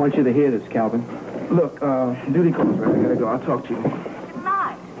 I want you to hear this, Calvin. Look, duty call's right. I gotta go. I'll talk to you. Good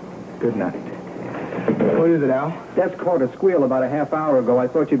night. Good night. What is it, Al? That's caught a squeal about a half hour ago. I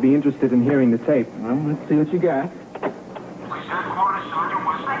thought you'd be interested in hearing the tape. Well, let's see what you got. Police headquarters, Sergeant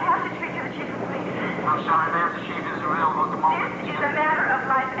Weston. I have to speak to the chief of police. I'm sorry, ma'am. The chief isn't available at the moment. This is a matter of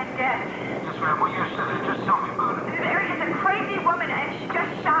life and death. Yes, ma'am. Well, you said it. Just tell me about it. There is a crazy woman, and she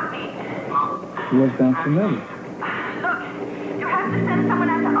just shot me. Yours sounds familiar. Look, you have to send someone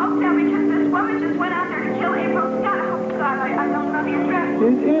out to Oakdale because this woman just went out there to kill April Scott. Oh, God, I don't know the address.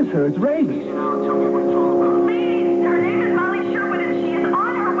 It is her. It's Raven. Tell me what it's all about. Please, her name is Molly Sherwood, and she is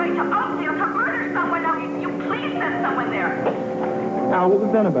on her way to Oakdale to murder someone. Now, you please send someone there. Al, what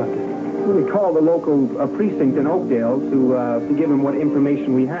was done about this? Well, we called the local precinct in Oakdale to give them what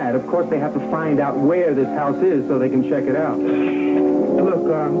information we had. Of course, they have to find out where this house is so they can check it out. Look,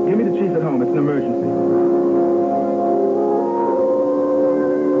 give me the chief at home. It's an emergency.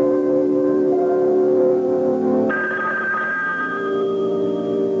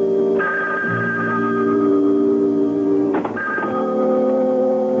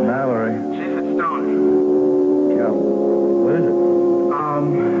 Mallory. Chief, it's Stone. Yeah. What is it?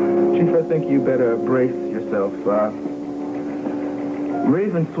 Chief, I think you better brace yourself.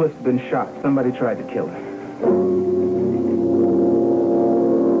 Raven Swift's been shot. Somebody tried to kill her.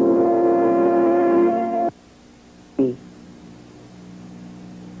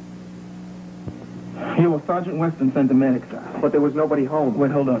 Yeah, well, Sergeant Weston sent the medics out. But there was nobody home. Wait,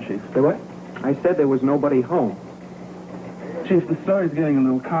 hold on, Chief. Say what? I said there was nobody home. Chief, the story's getting a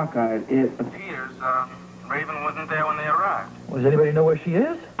little cockeyed. It appears, Raven wasn't there when they arrived. Well, does anybody know where she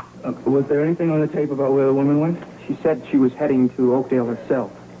is? Was there anything on the tape about where the woman went? She said she was heading to Oakdale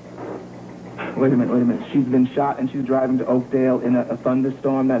herself. Wait a minute. She's been shot and she's driving to Oakdale in a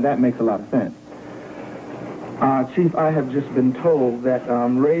thunderstorm? That makes a lot of sense. Chief, I have just been told that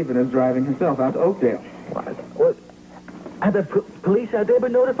Raven is driving herself out to Oakdale. What? Have the police, have they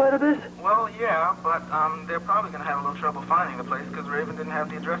been notified of this? Well, yeah, but they're probably going to have a little trouble finding the place because Raven didn't have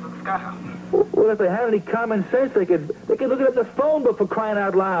the address of the Scott house. Well, if they had any common sense, they could look it up the phone book for crying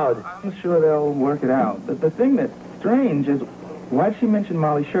out loud. I'm sure they'll work it out. But the thing that's strange is, why'd she mention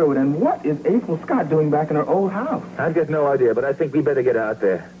Molly Sherwood, and what is April Scott doing back in her old house? I've got no idea, but I think we better get out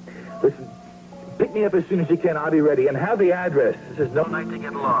there. Listen, pick me up as soon as you can. I'll be ready. And have the address. This is no night to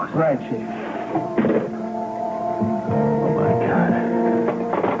get lost. Right, Chief. Oh, my God.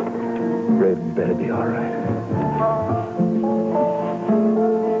 Raven better be all right.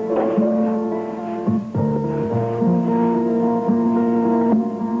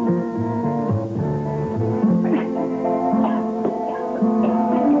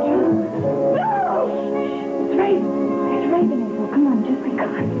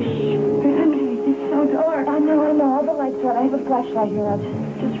 I have a flashlight here. I'll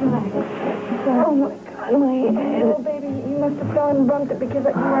just relax. Oh, my God, my head. Oh, baby, you must have fallen and bumped it because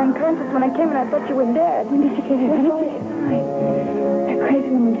you were unconscious when I came and I thought you were dead. When did you get it? That crazy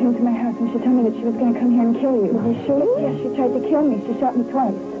woman came to my house and she told me that she was going to come here and kill you. Are you sure? Yes, she tried to kill me. She shot me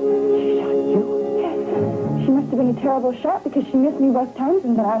twice. She shot you? Yes. She must have been a terrible shot because she missed me both times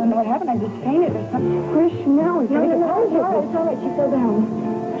and then I don't know what happened. I just fainted or something. Where's she now? No, it's all right. She fell down.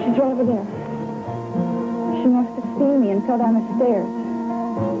 She's right over there. She must have seen me and fell down the stairs.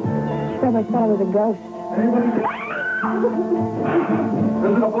 She probably thought I was a ghost.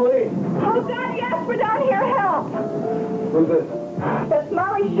 This is the police. Oh, God, yes, we're down here. Help. Who's this? That's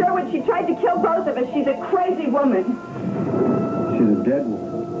Molly Sherwood. She tried to kill both of us. She's a crazy woman. She's a dead woman.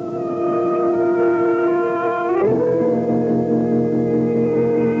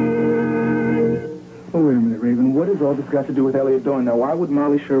 Oh, wait a minute, Raven. What has all this got to do with Eliot Dorn? Now, why would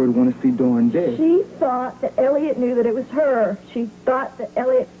Molly Sherwood want to see Dorn dead? She thought that Eliot knew that it was her. She thought that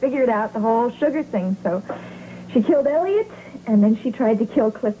Eliot figured out the whole sugar thing. So she killed Eliot, and then she tried to kill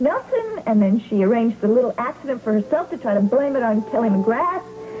Cliff Nelson, and then she arranged a little accident for herself to try to blame it on Kelly McGrath.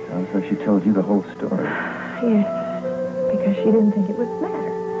 Sounds like she told you the whole story. Yes, because she didn't think it would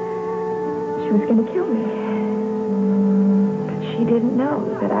matter. She was going to kill me. She didn't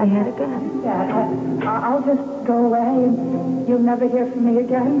know that I had a gun. Dad, I'll just go away and you'll never hear from me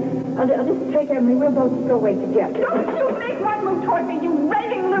again. I'll just take Emily. We'll both go away together. Don't you make one move toward me, you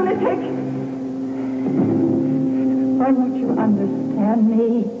raving lunatic! Why won't you understand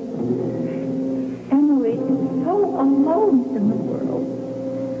me? Emily is so alone in the world.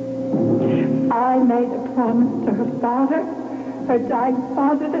 I made a promise to her father, her dying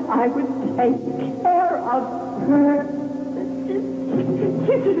father, that I would take care of her.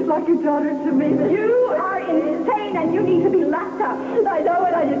 She's just like a daughter to me. You are insane and you need to be locked up. I know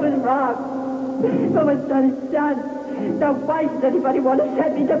what I did was wrong. But what's done is done. Now, why does anybody want to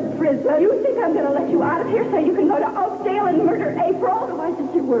send me to prison? You think I'm going to let you out of here so you can go to Oakdale and murder April? Why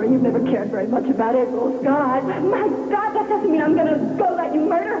should you worry? You've never cared very much about April, Scott. My God, that doesn't mean I'm going to go let you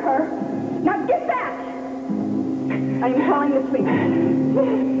murder her. Now, get back! I'm calling the police.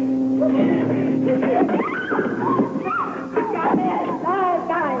 Got it.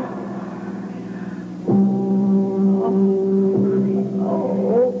 Bye.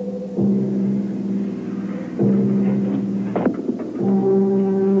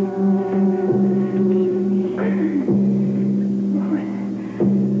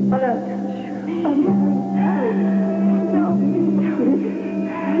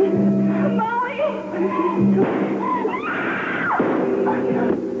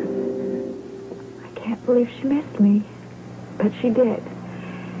 She missed me, but she did.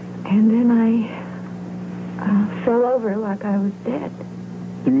 And then I fell over like I was dead.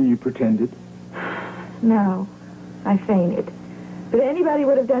 You mean you pretended? No, I fainted. But anybody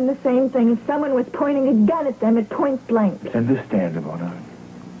would have done the same thing if someone was pointing a gun at them at point blank. Understandable. Now,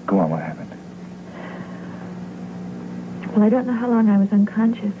 go on, what happened? Well, I don't know how long I was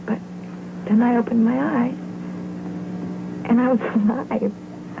unconscious, but then I opened my eyes, and I was alive.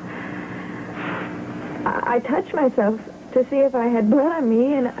 I touched myself to see if I had blood on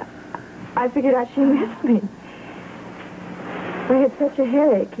me, and I figured out she missed me. I had such a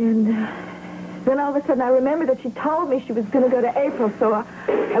headache, and then all of a sudden I remembered that she told me she was going to go to April, so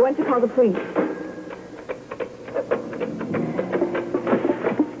I went to call the police.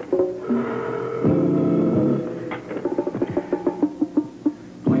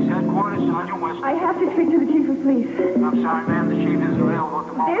 Police headquarters, Sergeant West. I have to speak to the chief of police. I'm sorry, ma'am. The chief isn't available at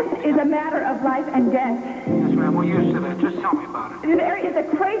the moment. This is a matter of life and death. Yes, ma'am. We're used to that. Just tell me about it. There is a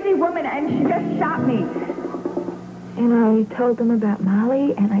crazy woman, and she just shot me. And I told them about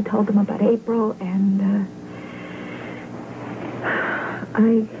Molly, and I told them about April, and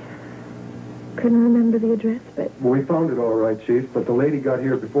I couldn't remember the address, but... Well, we found it all right, Chief, but the lady got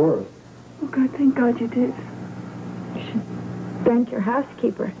here before us. Oh, God, thank God you did. You should thank your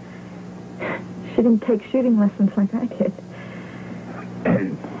housekeeper. She didn't take shooting lessons like I did.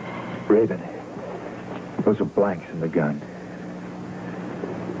 Raven, those are blanks in the gun.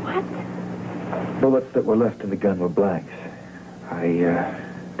 What? Bullets that were left in the gun were blanks. I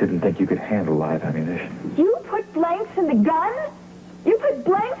didn't think you could handle live ammunition. You put blanks in the gun? You put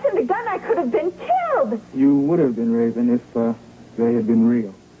blanks in the gun? I could have been killed. You would have been, Raven, if they had been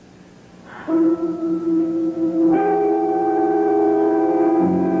real.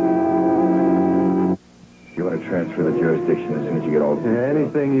 You want to transfer the jurisdiction as soon as you get all... Yeah,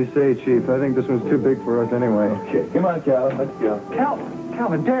 anything you say, Chief. I think this one's too big for us anyway. Okay, come on, Calvin, let's go.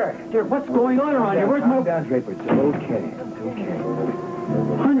 Calvin, Derek, what's going on around here? Where's my... down, Draper. It's okay. It's okay.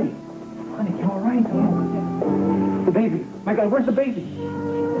 Honey, you all right? The baby. My God, where's the baby?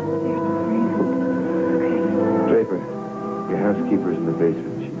 Draper, your housekeeper's in the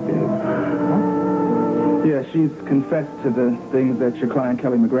basement. She's dead. Yeah, she's confessed to the things that your client,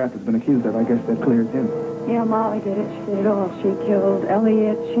 Kelly McGrath, has been accused of. I guess that clears him. Yeah, Molly did it. She did it all. She killed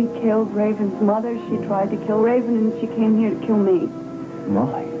Eliot. She killed Raven's mother. She tried to kill Raven, and she came here to kill me.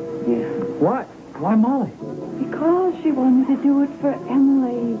 Molly? Yeah. What? Why Molly? Because she wanted to do it for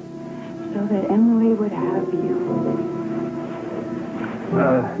Emily, so that Emily would have you.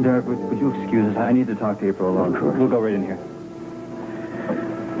 Derek, would you excuse us? I need to talk to April alone. Sure. We'll go right in here.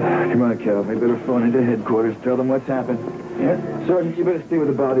 Come on, Cal. We better phone into headquarters. Tell them what's happened. Yes? Sergeant, you better stay with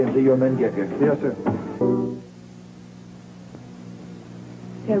the body until your men get here. Yes, sir.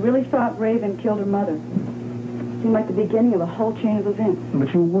 I really thought Raven killed her mother. It seemed like the beginning of a whole chain of events.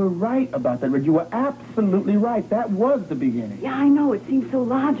 But you were right about that, Red. You were absolutely right. That was the beginning. Yeah, I know. It seemed so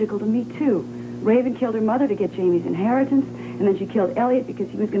logical to me, too. Raven killed her mother to get Jamie's inheritance, and then she killed Eliot because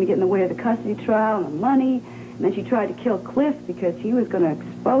he was going to get in the way of the custody trial and the money, and then she tried to kill Cliff because he was going to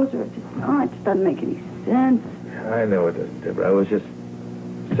expose her. It just doesn't make any sense. I know it doesn't, Deborah. I was just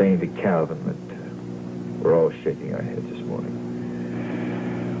saying to Calvin that we're all shaking our heads this morning.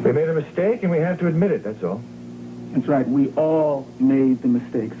 We made a mistake, and we have to admit it, that's all. That's right. We all made the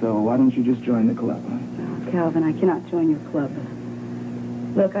mistake, so why don't you just join the club? Oh, Calvin, I cannot join your club.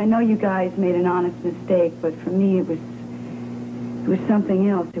 Look, I know you guys made an honest mistake, but for me it was something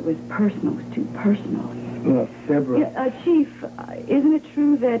else. It was personal. It was too personal. Look, Deborah... Yeah, Chief, isn't it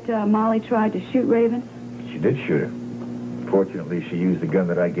true that Molly tried to shoot Raven? She did shoot her. Fortunately, she used the gun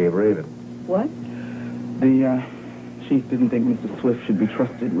that I gave Raven. What? The chief didn't think Mr. Swift should be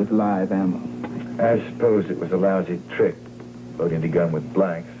trusted with live ammo. I suppose it was a lousy trick, loading the gun with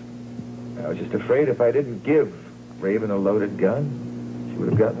blanks. I was just afraid if I didn't give Raven a loaded gun, she would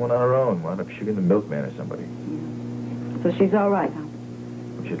have gotten one on her own, wound up shooting the milkman or somebody. So she's all right, huh?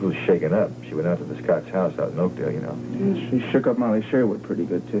 She's a little shaken up. She went out to the Scott's house out in Oakdale, you know. She shook up Molly Sherwood pretty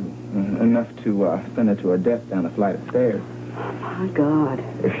good, too. Enough to send her to her death down a flight of stairs. My God.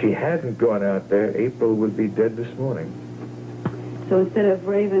 If she hadn't gone out there, April would be dead this morning. So instead of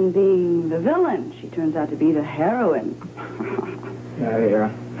Raven being the villain, she turns out to be the heroine.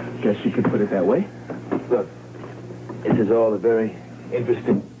 I guess you could put it that way. Look, this is all a very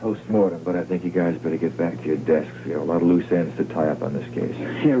interesting post-mortem, but I think you guys better get back to your desks. You know, a lot of loose ends to tie up on this case.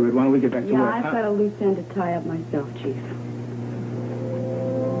 Here, Red, why don't we get back to work? Yeah, I've got a loose end to tie up myself, Chief.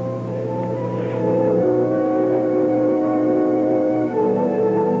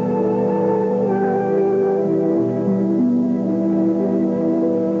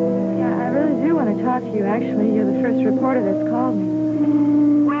 Yeah, I really do want to talk to you, actually. You're the first reporter that's called me.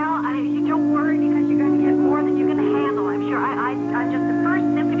 Well, you don't worry because you're going to get more than you can handle, I'm sure. I'm just the first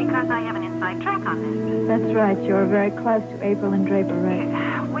simply because I have an inside track on this. That's right. You're very close to April and Draper, right?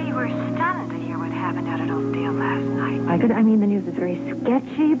 We were stunned to hear what happened out at Oakdale last night. I mean, the news is very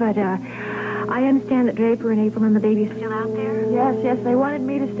sketchy, but I understand that Draper and April and the baby are still out there. Yes, they wanted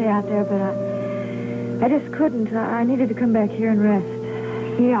me to stay out there, but I just couldn't. I needed to come back here and rest.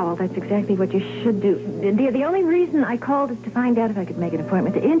 Yeah, well, that's exactly what you should do. The only reason I called is to find out if I could make an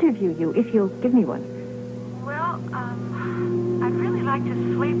appointment to interview you, if you'll give me one. Well, I'd really like to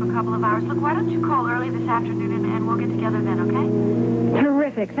sleep a couple of hours. Look, why don't you call early this afternoon and we'll get together then, okay?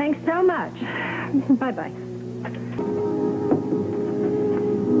 Terrific. Thanks so much. Bye-bye.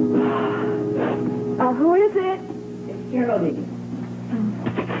 Who is it? It's Geraldine.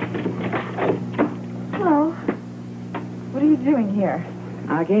 Hello. What are you doing here?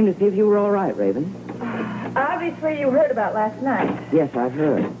 I came to see if you were all right, Raven. Obviously, you heard about last night. Yes, I've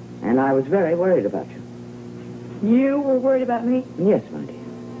heard. And I was very worried about you. You were worried about me? Yes, my dear.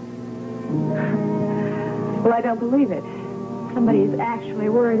 Well, I don't believe it. Somebody is actually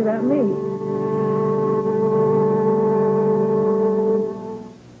worried about me.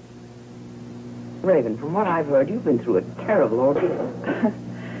 Raven, from what I've heard, you've been through a terrible ordeal.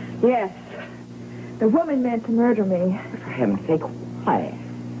 Yes. The woman meant to murder me. For heaven's sake, why?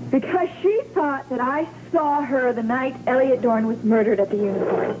 Because she thought that I saw her the night Eliot Dorn was murdered at the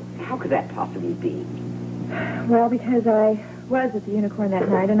Unicorn. How could that possibly be? Well, because I was at the Unicorn that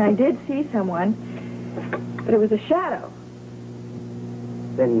night, and I did see someone, but it was a shadow.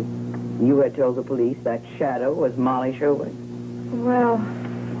 Then you had told the police that shadow was Molly Sherwood? Well,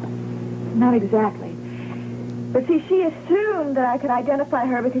 not exactly. But see, she assumed that I could identify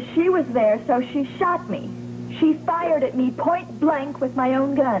her because she was there, so she shot me. She fired at me point blank with my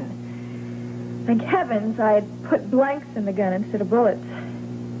own gun. Thank heavens I had put blanks in the gun instead of bullets.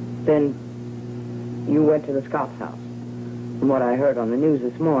 Then you went to the Scott's house. From what I heard on the news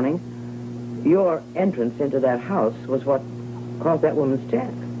this morning, your entrance into that house was what caused that woman's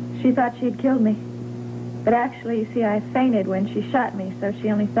death. She thought she'd killed me. But actually, you see, I fainted when she shot me, so she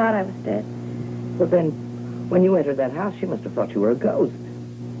only thought I was dead. But then, when you entered that house, she must have thought you were a ghost.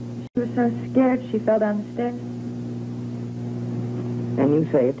 She was so scared she fell down the stairs. And you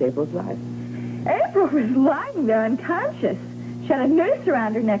saved April's life. April was lying there unconscious. She had a noose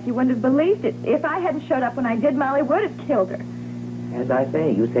around her neck. You wouldn't have believed it. If I hadn't showed up when I did, Molly would have killed her. As I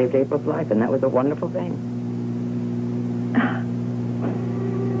say, you saved April's life, and that was a wonderful thing.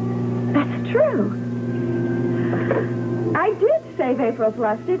 That's true. I did save April's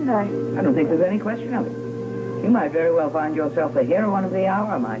life, didn't I? I don't think there's any question of it. You might very well find yourself the heroine of the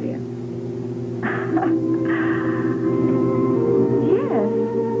hour, my dear.